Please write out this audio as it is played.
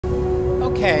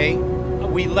Okay,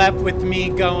 we left with me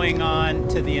going on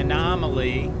to the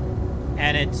anomaly,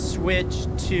 and it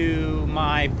switched to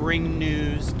my bring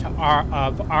news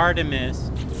of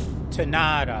Artemis to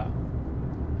nada,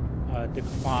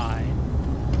 decline.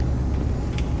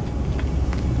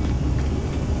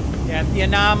 Yeah, at the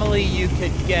anomaly you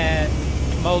could get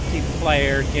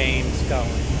multiplayer games going.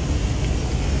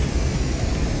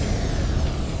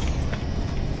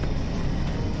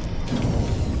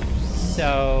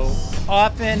 So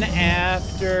often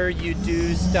after you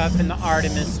do stuff in the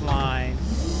Artemis line,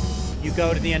 you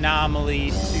go to the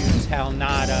anomaly to tell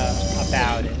Nada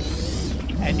about it,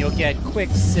 and you'll get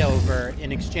Quicksilver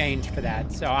in exchange for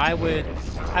that. So I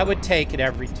would take it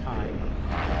every time.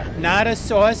 Nada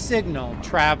saw a signal,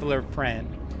 traveler friend.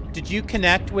 Did you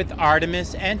connect with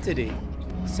Artemis entity?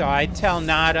 So I tell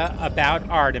Nada about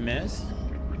Artemis.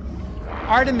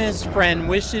 Artemis friend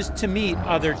wishes to meet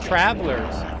other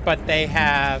travelers, but they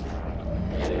have...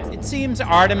 It seems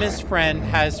Artemis friend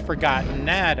has forgotten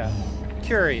Nada.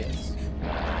 Curious.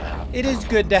 It is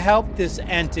good to help this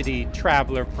entity,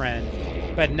 traveler friend,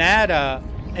 but Nada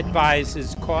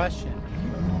advises caution.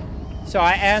 So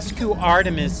I ask who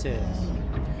Artemis is.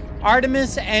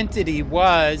 Artemis entity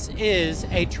is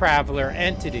a traveler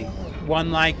entity,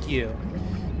 one like you.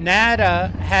 Nada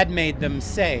had made them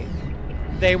safe.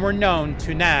 They were known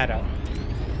to Nada.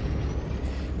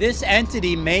 This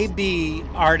entity may be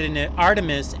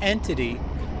Artemis entity,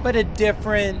 but a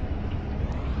different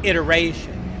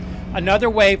iteration. Another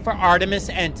way for Artemis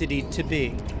entity to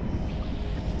be.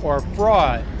 Or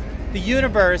fraud. The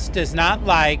universe does not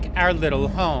like our little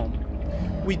home.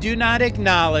 We do not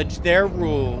acknowledge their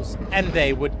rules, and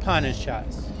they would punish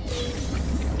us.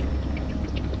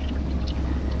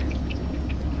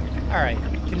 All right,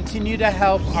 continue to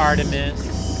help Artemis.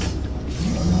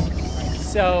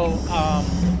 So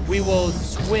we will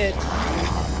switch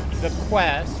the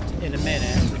quest in a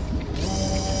minute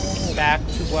back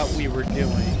to what we were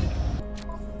doing.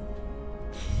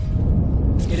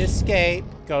 Hit escape,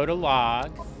 go to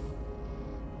log.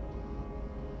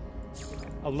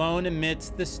 Alone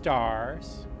amidst the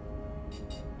stars.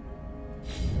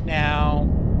 Now,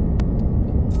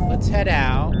 let's head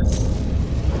out.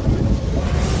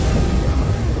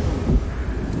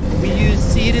 We use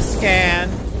C to scan,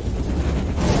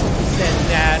 send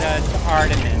data to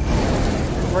Artemis.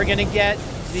 We're gonna get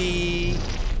the...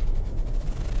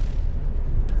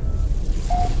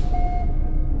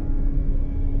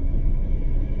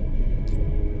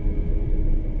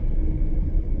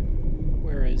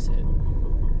 Where is it?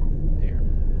 There.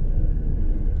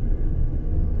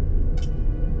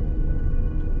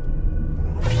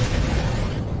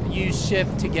 Use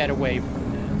shift to get away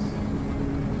from this.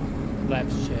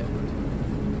 Left shift.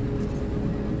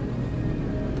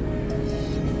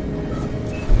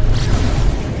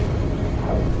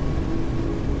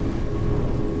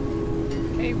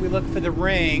 Okay, we look for the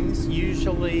rings.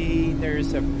 Usually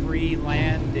there's a free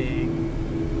landing,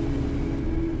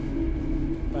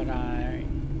 but I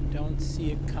don't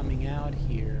see it coming out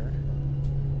here.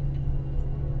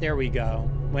 There we go.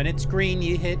 When it's green,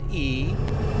 you hit E.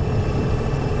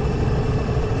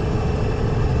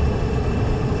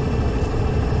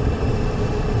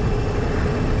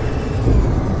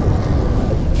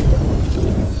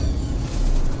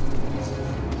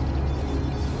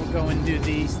 Go and do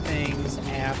these things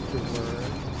afterward.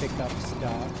 Pick up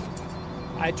stuff.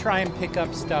 I try and pick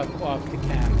up stuff off the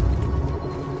camera.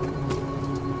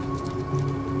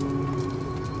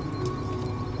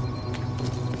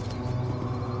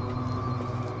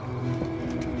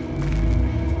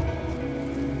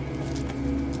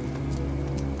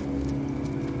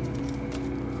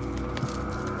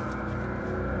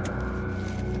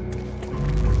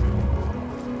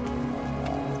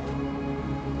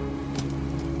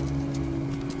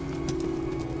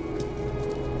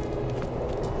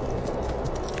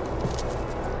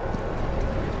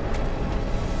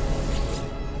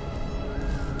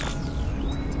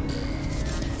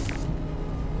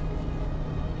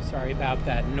 Sorry about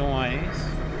that noise.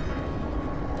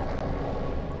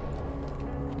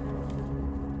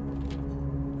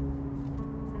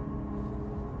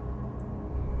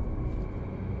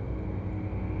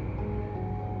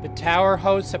 The tower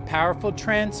hosts a powerful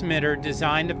transmitter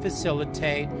designed to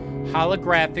facilitate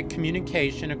holographic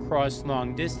communication across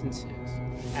long distances.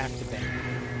 Activate.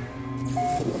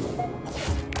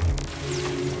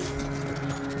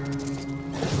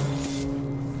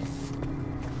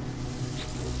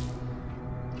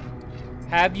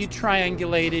 Have you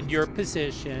triangulated your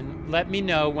position? Let me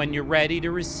know when you're ready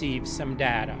to receive some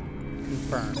data.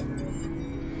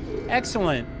 Confirm.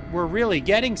 Excellent. We're really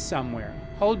getting somewhere.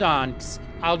 Hold on.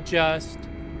 I'll just...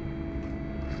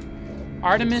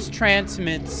 Artemis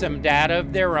transmits some data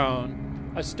of their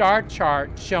own, a star chart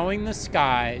showing the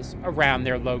skies around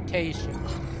their location.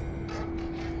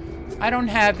 I don't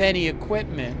have any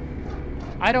equipment.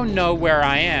 I don't know where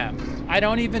I am. I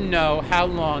don't even know how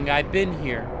long I've been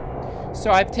here. So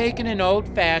I've taken an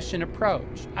old-fashioned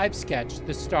approach. I've sketched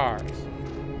the stars.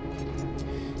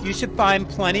 You should find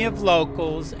plenty of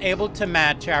locals able to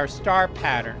match our star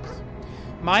patterns.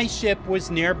 My ship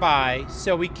was nearby,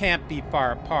 so we can't be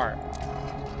far apart.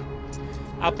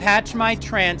 I'll patch my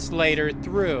translator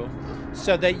through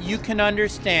so that you can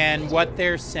understand what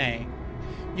they're saying.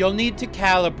 You'll need to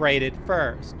calibrate it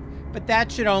first, but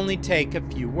that should only take a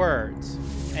few words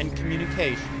and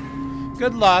communication.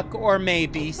 Good luck, or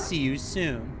maybe see you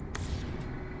soon.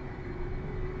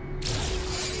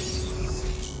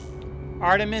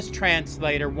 Artemis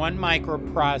Translator, 1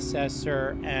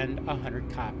 microprocessor, and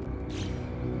 100 copper.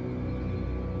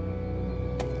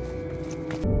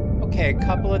 Okay, a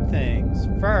couple of things.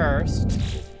 First,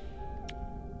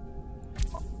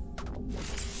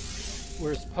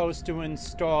 we're supposed to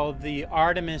install the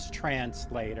Artemis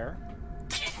Translator.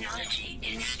 Technology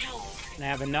installed. And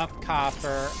have enough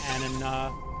copper and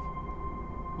enough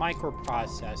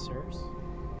microprocessors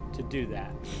to do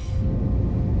that.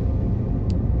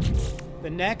 The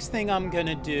next thing I'm going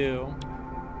to do,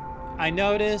 I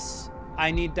notice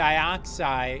I need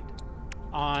dioxide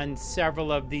on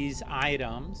several of these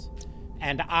items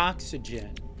and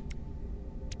oxygen.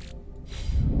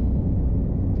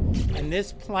 And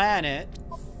this planet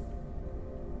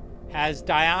has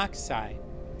dioxide.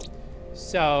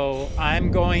 So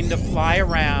I'm going to fly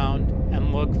around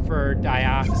and look for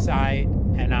dioxide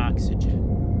and oxygen.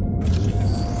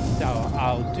 So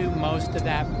I'll do most of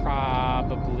that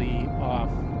probably off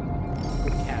the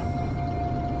camera.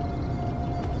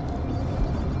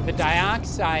 The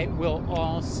dioxide will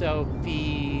also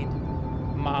feed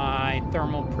my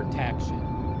thermal protection.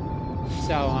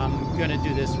 So I'm going to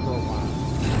do this for a while.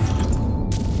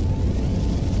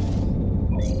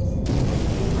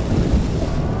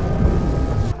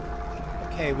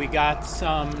 Okay, we got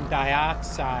some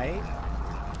dioxide.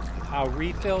 I'll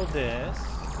refill this.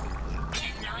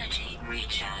 Technology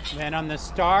recharge. Then on the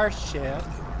starship,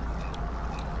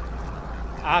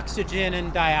 oxygen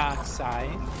and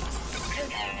dioxide.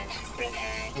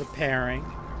 Repairing.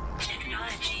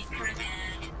 Technology repaired.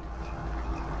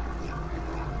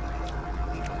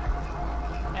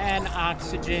 And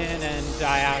oxygen and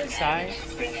dioxide.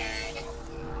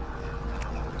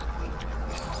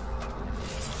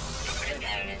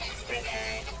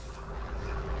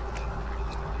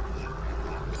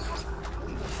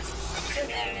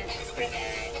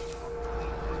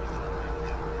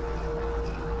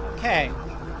 Okay,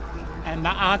 and the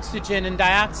oxygen and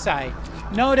dioxide.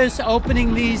 Notice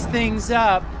opening these things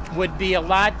up would be a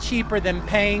lot cheaper than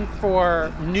paying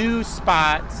for new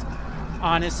spots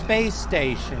on a space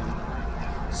station.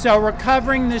 So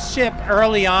recovering the ship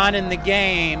early on in the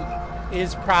game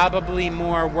is probably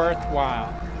more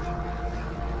worthwhile.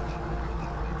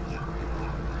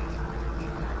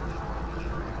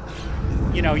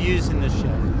 You know, using the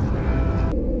ship.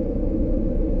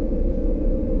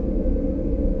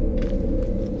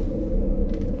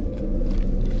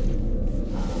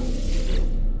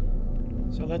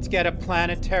 Let's get a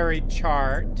planetary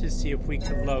chart to see if we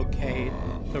can locate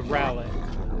the relic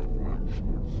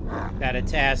that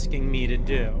it's asking me to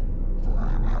do.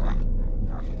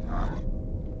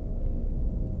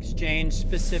 Exchange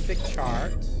specific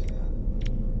charts.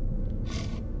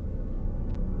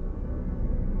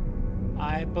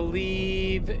 I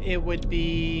believe it would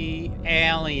be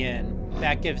alien.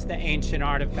 That gives the ancient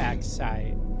artifact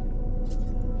site.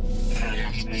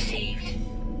 Product received.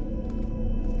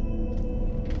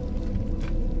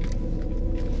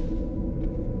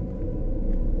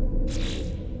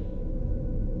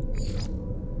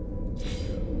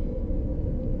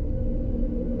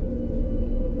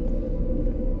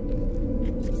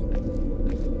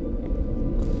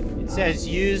 It says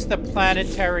use the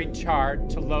planetary chart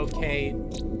to locate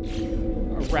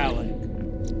a relic.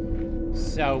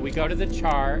 So we go to the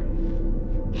chart,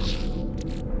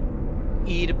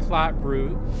 E to plot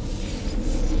route.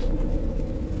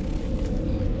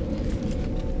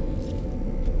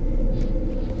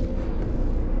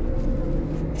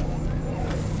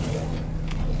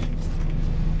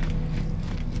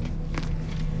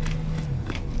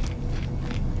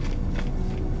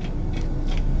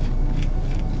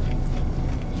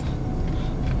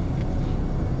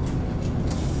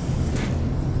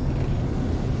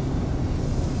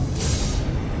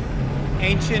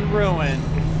 Ancient ruin,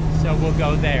 so we'll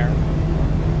go there.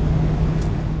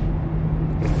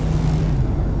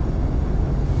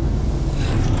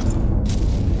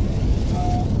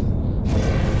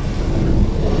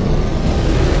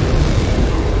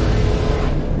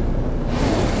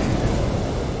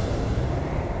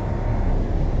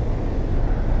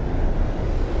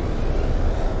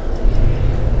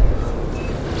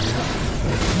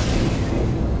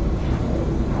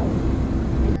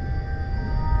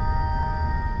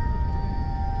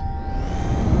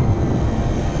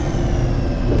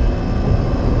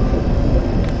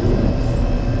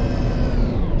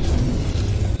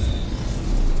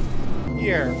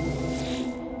 here.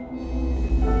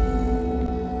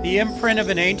 The imprint of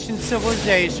an ancient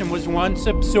civilization was once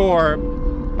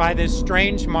absorbed by this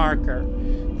strange marker.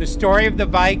 The story of the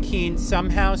Vikings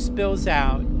somehow spills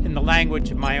out in the language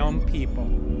of my own people.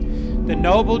 The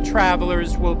noble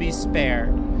travelers will be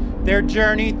spared. Their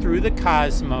journey through the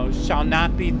cosmos shall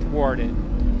not be thwarted.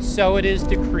 So it is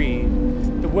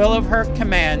decreed. The will of her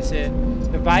commands it.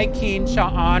 The Viking shall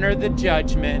honor the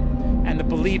judgment and the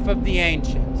belief of the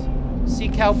ancients.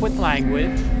 Seek help with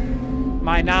language.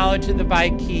 My knowledge of the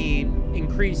Viking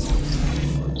increases.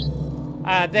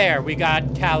 There, we got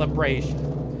calibration.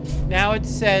 Now it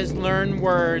says learn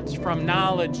words from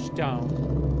knowledge stone.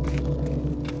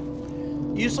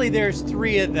 Usually there's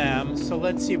 3 of them, so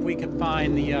let's see if we can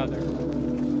find the other.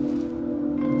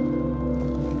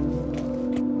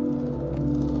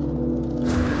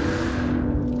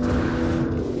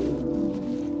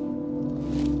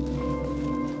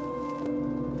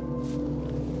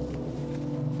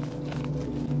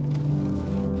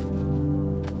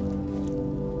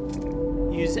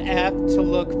 Use F to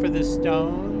look for the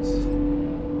stones.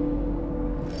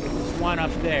 There's one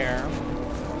up there.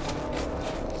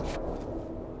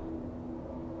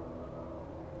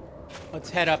 Let's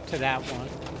head up to that one.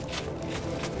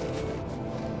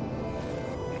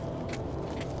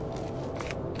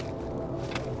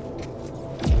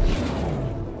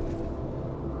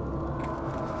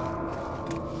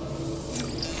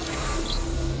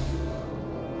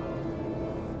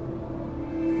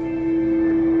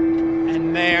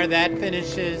 And there, that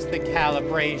finishes the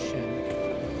calibration.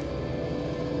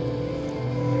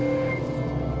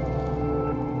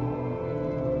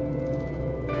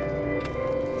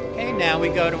 Now we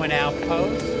go to an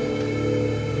outpost.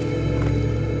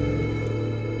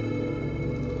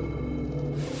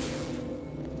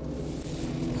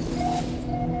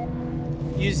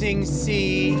 Using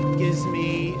C gives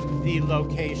me the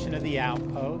location of the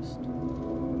outpost.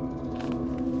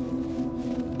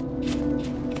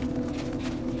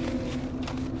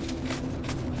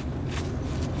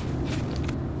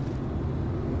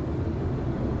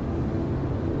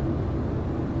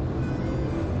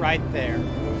 Right there.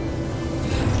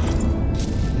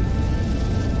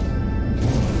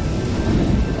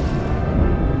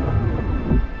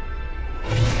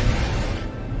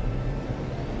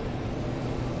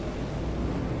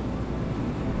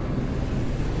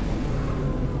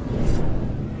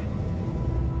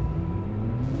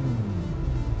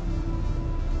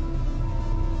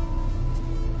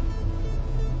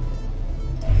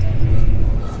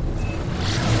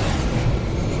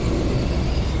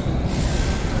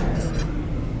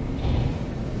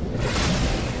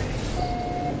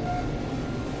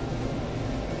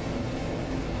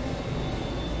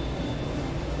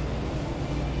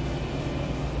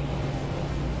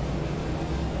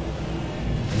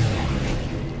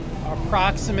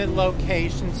 Approximate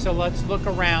location, so let's look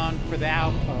around for the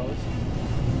outpost.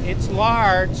 It's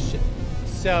large,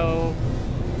 so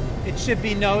it should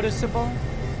be noticeable.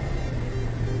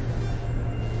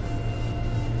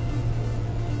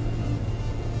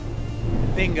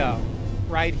 Bingo,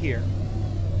 right here.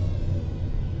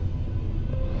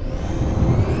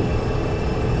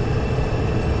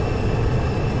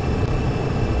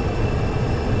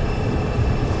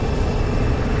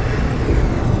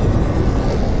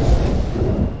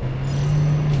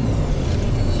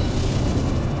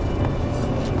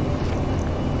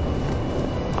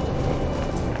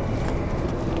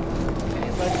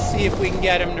 See if we can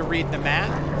get him to read the map.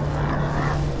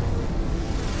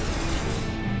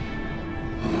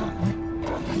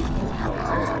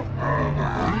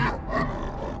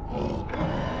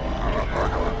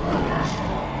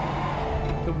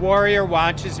 The warrior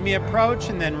watches me approach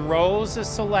and then rolls a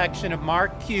selection of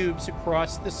marked cubes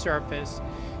across the surface.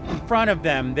 In front of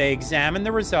them, they examine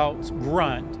the results,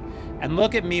 grunt, and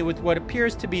look at me with what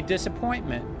appears to be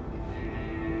disappointment.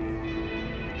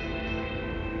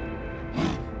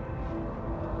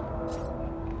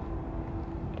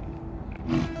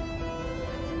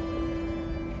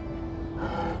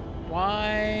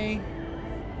 Why?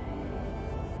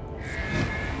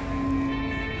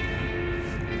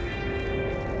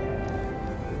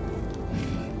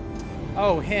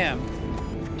 Oh, him.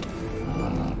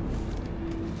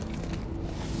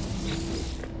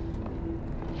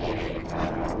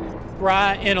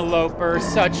 Gra interloper,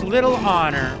 such little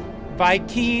honor.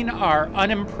 Viking are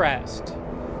unimpressed.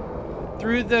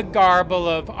 Through the garble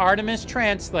of Artemis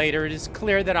Translator, it is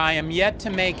clear that I am yet to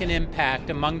make an impact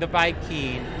among the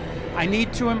Viking. I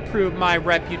need to improve my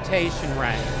reputation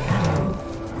rank.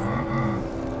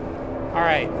 All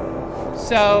right.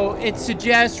 So it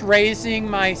suggests raising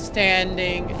my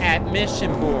standing at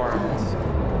mission boards.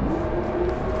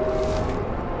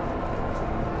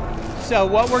 So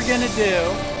what we're gonna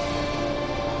do,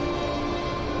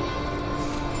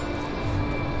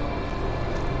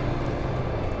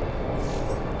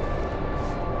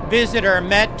 visitor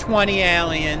met 20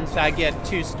 aliens, I get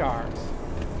 2 stars.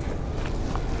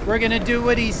 We're gonna do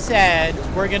what he said.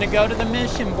 We're gonna go to the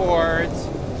mission boards,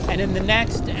 and in the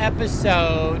next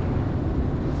episode,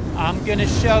 I'm gonna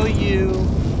show you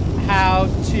how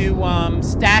to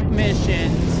stack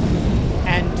missions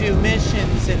and do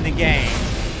missions in the game.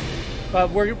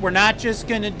 But we're not just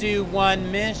gonna do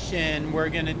one mission, we're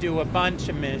gonna do a bunch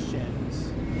of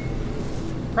missions.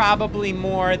 Probably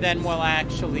more than we'll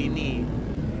actually need.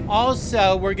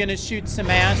 Also, we're gonna shoot some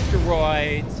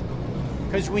asteroids,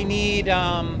 because we need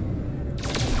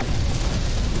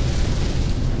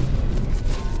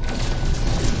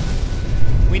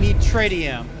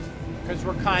tritium, because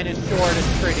we're kind of short of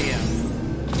tritium.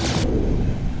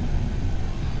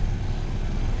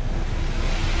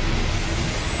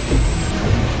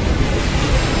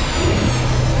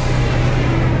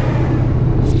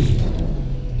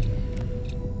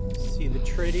 See the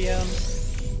tritium.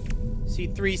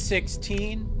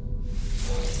 C316.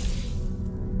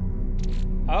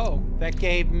 Oh, that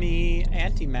gave me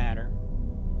antimatter.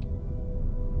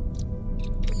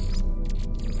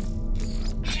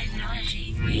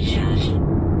 Technology recharge.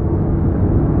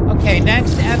 Okay,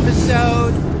 next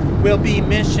episode will be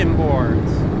mission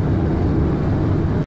boards.